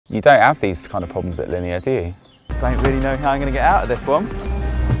You don't have these kind of problems at Linear, do you? Don't really know how I'm going to get out of this one.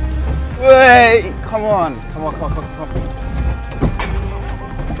 Wait! Come on, come on, come on, come on, come on.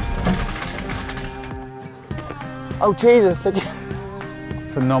 Oh Jesus!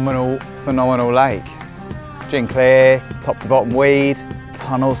 Phenomenal lake. Gin clear, top to bottom weed,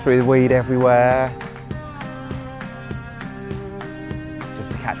 tunnels through the weed everywhere.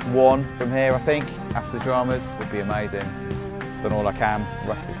 Just to catch one from here, I think, after the dramas would be amazing. Done all I can, the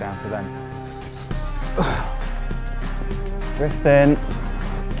rest is down to them. Drifting,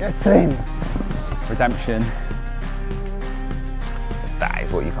 getting. Redemption. That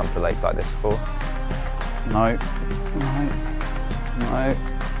is what you come to lakes like this for. No, no, no.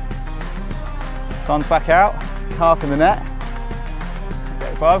 Sun's back out, carp in the net.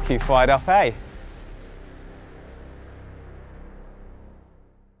 Get the barbecue fired up, eh?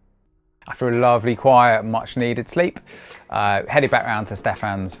 After a lovely, quiet, much needed sleep, headed back round to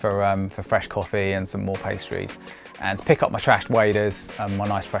Stefan's for fresh coffee and some more pastries, and to pick up my trashed waders and my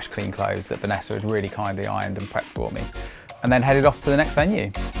nice fresh clean clothes that Vanessa had really kindly ironed and prepped for me, and then headed off to the next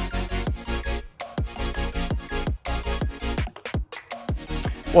venue.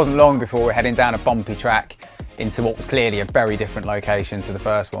 It wasn't long before we were heading down a bumpy track into what was clearly a very different location to the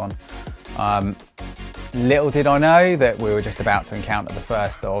first one. Little did I know that we were just about to encounter the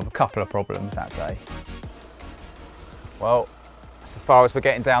first of a couple of problems that day. Well, so far as we're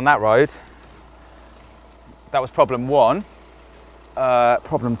getting down that road, that was problem one.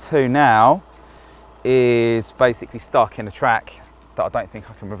 Problem two now is basically stuck in a track that I don't think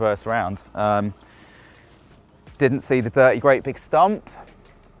I can reverse around. Didn't see the dirty great big stump.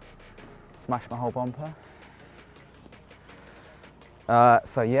 Smashed my whole bumper.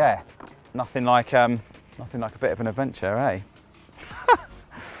 So yeah, nothing like a bit of an adventure, eh?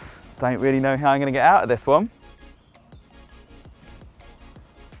 Don't really know how I'm going to get out of this one.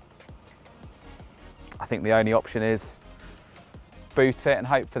 I think the only option is boot it and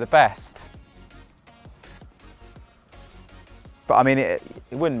hope for the best. But I mean, it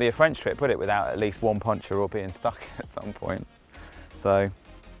wouldn't be a French trip, would it, without at least one puncture or being stuck at some point. So,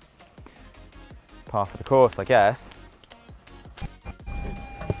 par for the course, I guess.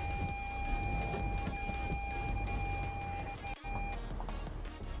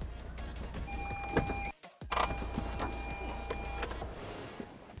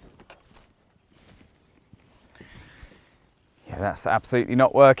 Yeah, that's absolutely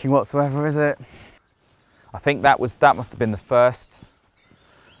not working whatsoever, is it? I think that must have been the first,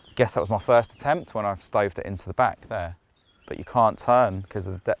 I guess that was my first attempt when I've stoved it into the back there. But you can't turn because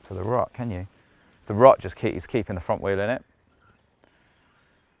of the depth of the rot, can you? The rot just is keeping the front wheel in it.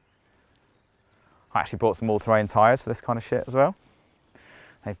 I actually bought some all-terrain tyres for this kind of shit as well.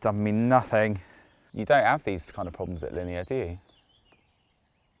 They've done me nothing. You don't have these kind of problems at Linear, do you?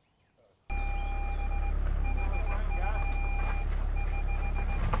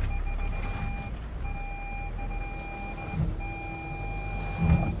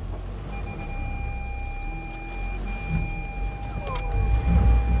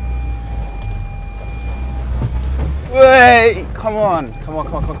 Wait! Come on, come on,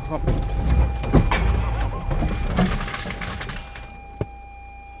 come on, come on, come on.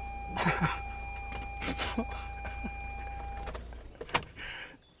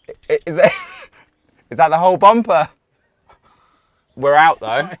 Is that the whole bumper? We're out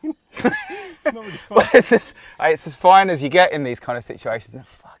though. Well, it's as fine as you get in these kind of situations.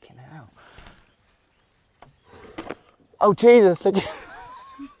 Fucking hell. Oh Jesus, look at,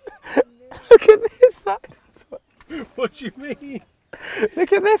 look at this side. What do you mean?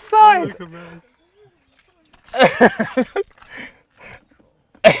 Look at this side. Look around. I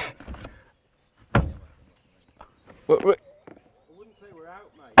wouldn't say we're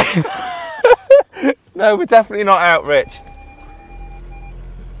out, mate. No, we're definitely not out, Rich.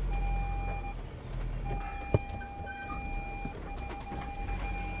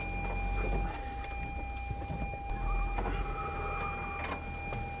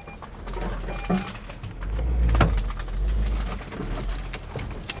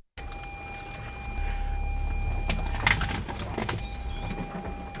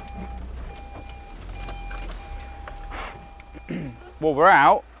 Well, we're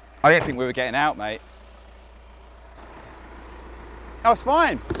out. I didn't think we were getting out, mate. Oh, it's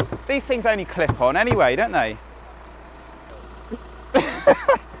fine. These things only clip on anyway, don't they?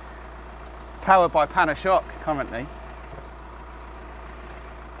 Powered by Panasonic currently.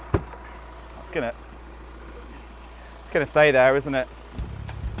 It's gonna stay there, isn't it?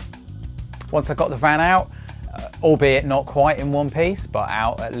 Once I got the van out, albeit not quite in one piece, but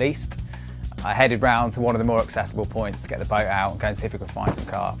out at least, I headed round to one of the more accessible points to get the boat out and go and see if we could find some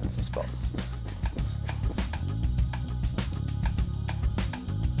carp and some spots.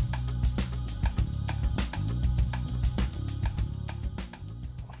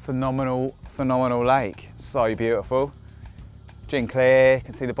 Phenomenal lake, so beautiful. Gin clear,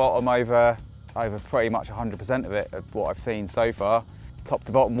 can see the bottom over pretty much 100% of it, of what I've seen so far. Top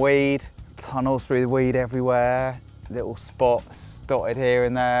to bottom weed, tunnels through the weed everywhere, little spots dotted here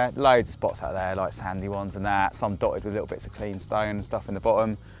and there, loads of spots out there, like sandy ones and that, some dotted with little bits of clean stone and stuff in the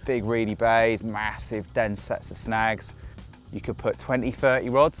bottom. Big reedy bays, massive dense sets of snags. You could put 20, 30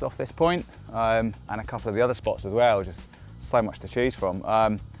 rods off this point, and a couple of the other spots as well, just so much to choose from.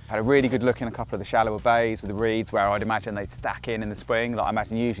 Had a really good look in a couple of the shallower bays with the reeds where I'd imagine they'd stack in the spring. Like I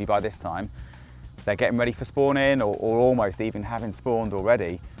imagine usually by this time they're getting ready for spawning or almost even having spawned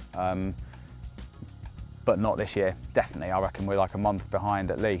already. But not this year, definitely. I reckon we're like a month behind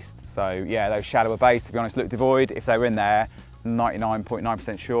at least. So yeah, those shallower bays, to be honest, look devoid. If they were in there,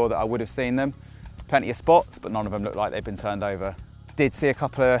 99.9% sure that I would have seen them. Plenty of spots, but none of them looked like they'd been turned over. Did see a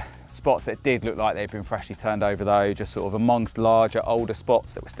couple of spots that did look like they'd been freshly turned over though, just sort of amongst larger, older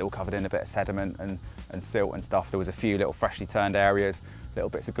spots that were still covered in a bit of sediment and silt and stuff. There was a few little freshly turned areas, little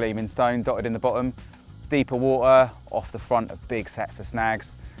bits of gleaming stone dotted in the bottom. Deeper water off the front of big sets of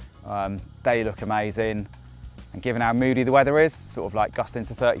snags. They look amazing. And given how moody the weather is, sort of like gusting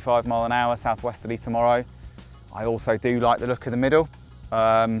to 35 mile an hour southwesterly tomorrow, I also do like the look of the middle.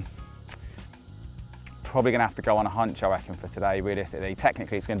 Probably gonna have to go on a hunch, I reckon, for today, realistically.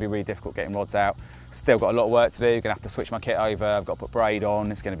 Technically, it's gonna be really difficult getting rods out. Still got a lot of work to do. Gonna have to switch my kit over. I've got to put braid on.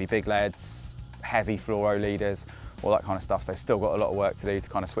 It's gonna be big leads, heavy fluoro leaders, all that kind of stuff. So still got a lot of work to do to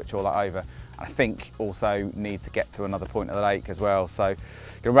kind of switch all that over. And I think also need to get to another point of the lake as well. So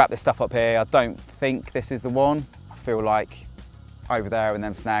gonna wrap this stuff up here. I don't think this is the one. I feel like over there and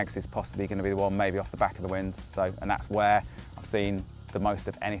them snags is possibly gonna be the one, maybe off the back of the wind. So, and that's where I've seen the most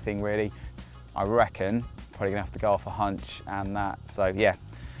of anything really. I reckon probably gonna have to go off a hunch and that. So yeah,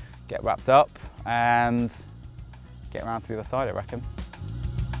 get wrapped up and get around to the other side, I reckon.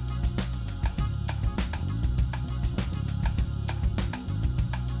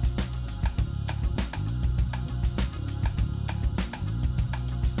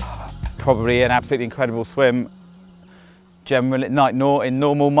 Probably an absolutely incredible swim. Generally, in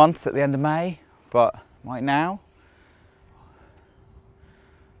normal months at the end of May, but right now,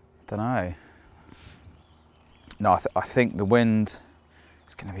 don't know. No, I think the wind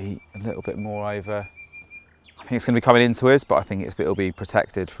is going to be a little bit more over. I think it's going to be coming into us, but I think it'll be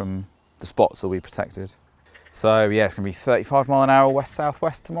protected from, the spots will be protected. So yeah, it's going to be 35 mile an hour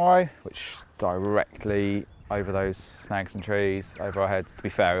west-southwest tomorrow, which directly over those snags and trees over our heads. To be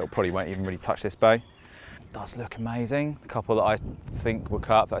fair, it probably won't even really touch this bay. It does look amazing. A couple that I think were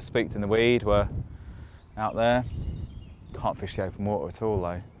carp that I spooked in the weed were out there. Can't fish the open water at all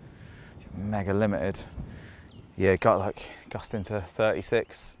though. Mega limited. Yeah, got like gusting to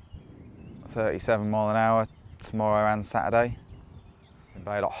 36, 37 mile an hour tomorrow and Saturday.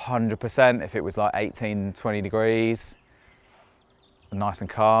 About 100% if it was like 18, 20 degrees, nice and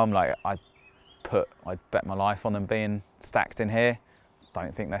calm. Like I'd bet my life on them being stacked in here.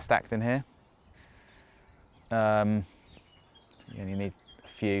 Don't think they're stacked in here. You need a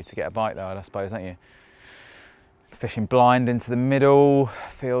few to get a bite though, I suppose, don't you? Fishing blind into the middle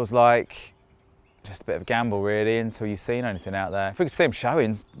feels like just a bit of a gamble really until you've seen anything out there. If we could see them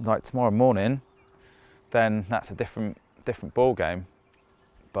showings like tomorrow morning, then that's a different ball game.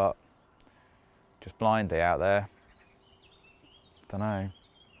 But just blindy out there, don't know.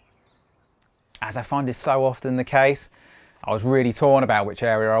 As I find is so often the case, I was really torn about which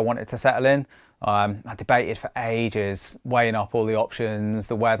area I wanted to settle in. I debated for ages, weighing up all the options,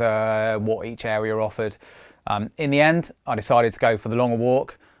 the weather, what each area offered. In the end, I decided to go for the longer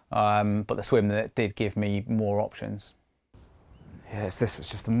walk, but the swim that did give me more options. Yes, this was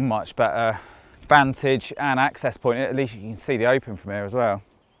just a much better vantage and access point. At least you can see the open from here as well.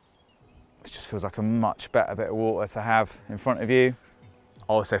 It just feels like a much better bit of water to have in front of you.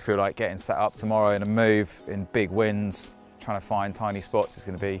 I also feel like getting set up tomorrow in a move in big winds, trying to find tiny spots is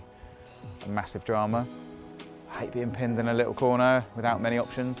going to be a massive drama. I hate being pinned in a little corner without many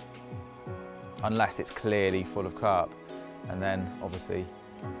options, unless it's clearly full of carp, and then obviously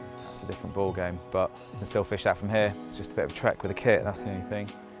that's a different ball game. But I can still fish that from here. It's just a bit of a trek with a kit, that's the only thing.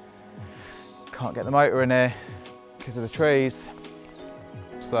 Can't get the motor in here because of the trees,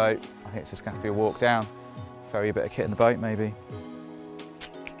 so I think it's just going to have to be a walk down. Ferry a bit of kit in the boat maybe.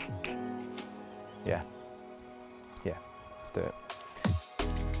 Yeah, let's do it.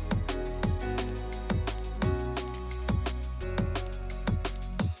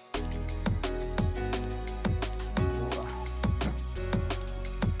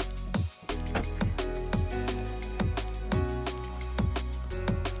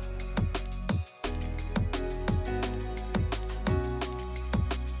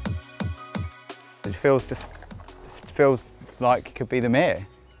 just feels like it could be the Mere.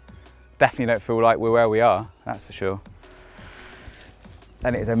 Definitely don't feel like we're where we are, that's for sure.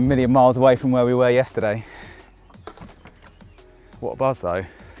 And it is a million miles away from where we were yesterday. What a buzz though.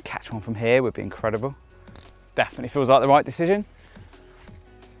 To catch one from here would be incredible. Definitely feels like the right decision.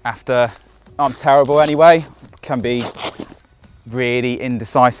 After I'm terrible anyway, can be really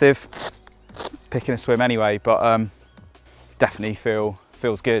indecisive picking a swim anyway, but definitely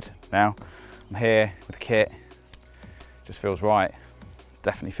feels good now. I'm here with the kit, just feels right.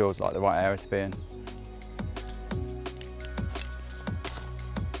 Definitely feels like the right area to be in.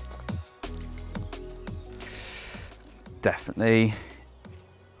 Definitely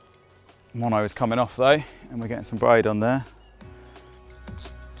mono is coming off though, and we're getting some braid on there.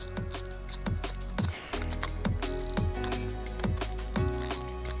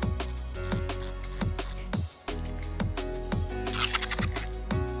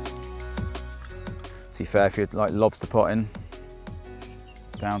 To be fair, if you're like lobster potting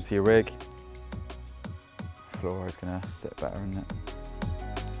down to your rig, fluoro is going to sit better, isn't it?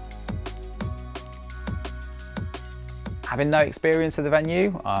 Having no experience of the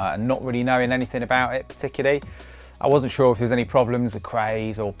venue and not really knowing anything about it particularly, I wasn't sure if there was any problems with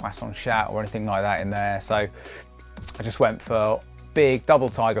craze or poisson chat or anything like that in there, so I just went for big double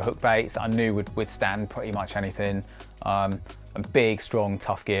tiger hook baits that I knew would withstand pretty much anything, and big strong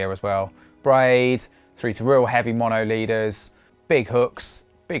tough gear as well. Braid through to real heavy mono leaders, big hooks,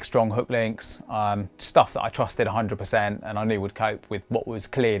 big strong hook links, stuff that I trusted 100% and I knew would cope with what was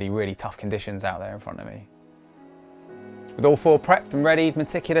clearly really tough conditions out there in front of me. With all four prepped and readied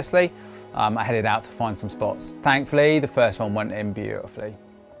meticulously, I headed out to find some spots. Thankfully, the first one went in beautifully.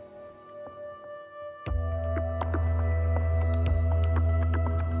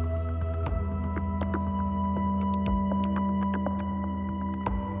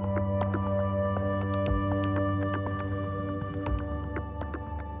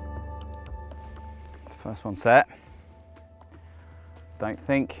 First one set. Don't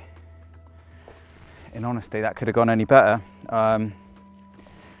think, in honesty, that could have gone any better.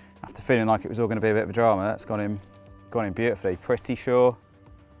 After feeling like it was all going to be a bit of a drama, that's gone in beautifully. Pretty sure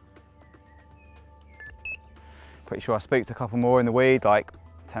I spooked a couple more in the weed, like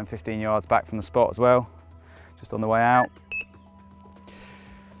 10-15 yards back from the spot as well, just on the way out.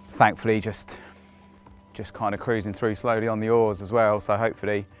 Thankfully, just kind of cruising through slowly on the oars as well, so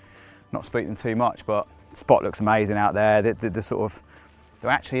hopefully not spooked them too much, but the spot looks amazing out there. The sort of, there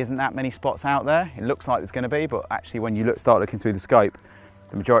actually isn't that many spots out there. It looks like there's going to be, but actually when you start looking through the scope,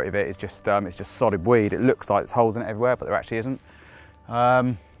 the majority of it is just it's just solid weed. It looks like there's holes in it everywhere, but there actually isn't.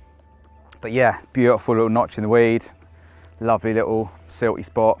 But yeah, beautiful little notch in the weed. Lovely little silty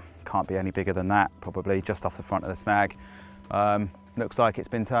spot. Can't be any bigger than that, probably just off the front of the snag. Looks like it's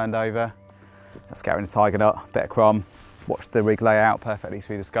been turned over. Scattering the tiger nut, bit of crumb. Watched the rig lay out perfectly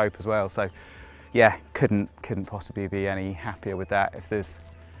through the scope as well. So yeah, couldn't possibly be any happier with that. If there's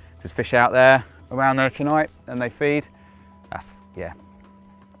fish out there around there tonight and they feed, yeah,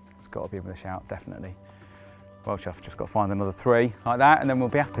 it's got to be with a shout, definitely. Well, I've just got to find another 3 like that and then we'll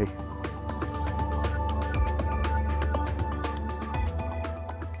be happy.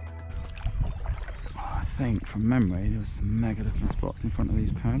 I think from memory there was some mega looking spots in front of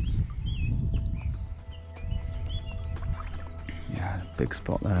these pads. Yeah, big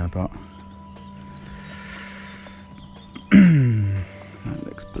spot there, but that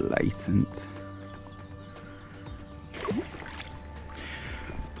looks blatant.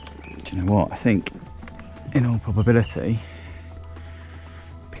 Do you know what? I think in all probability,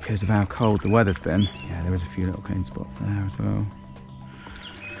 because of how cold the weather's been, yeah, there was a few little clean spots there as well.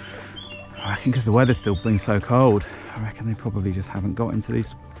 I reckon because the weather's still been so cold, I reckon they probably just haven't got into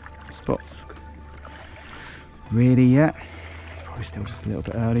these spots really yet. It's probably still just a little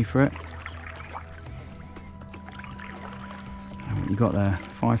bit early for it. What you got there?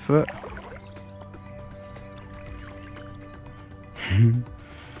 5 foot?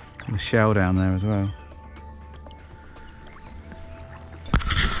 The shell down there as well.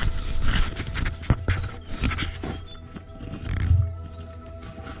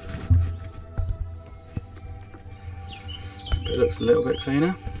 It looks a little bit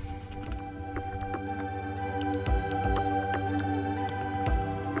cleaner.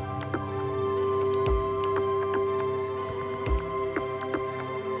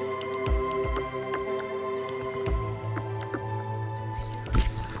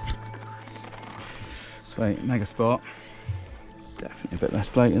 Sweet, mega spot. Definitely a bit less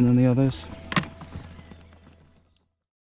blatant than the others.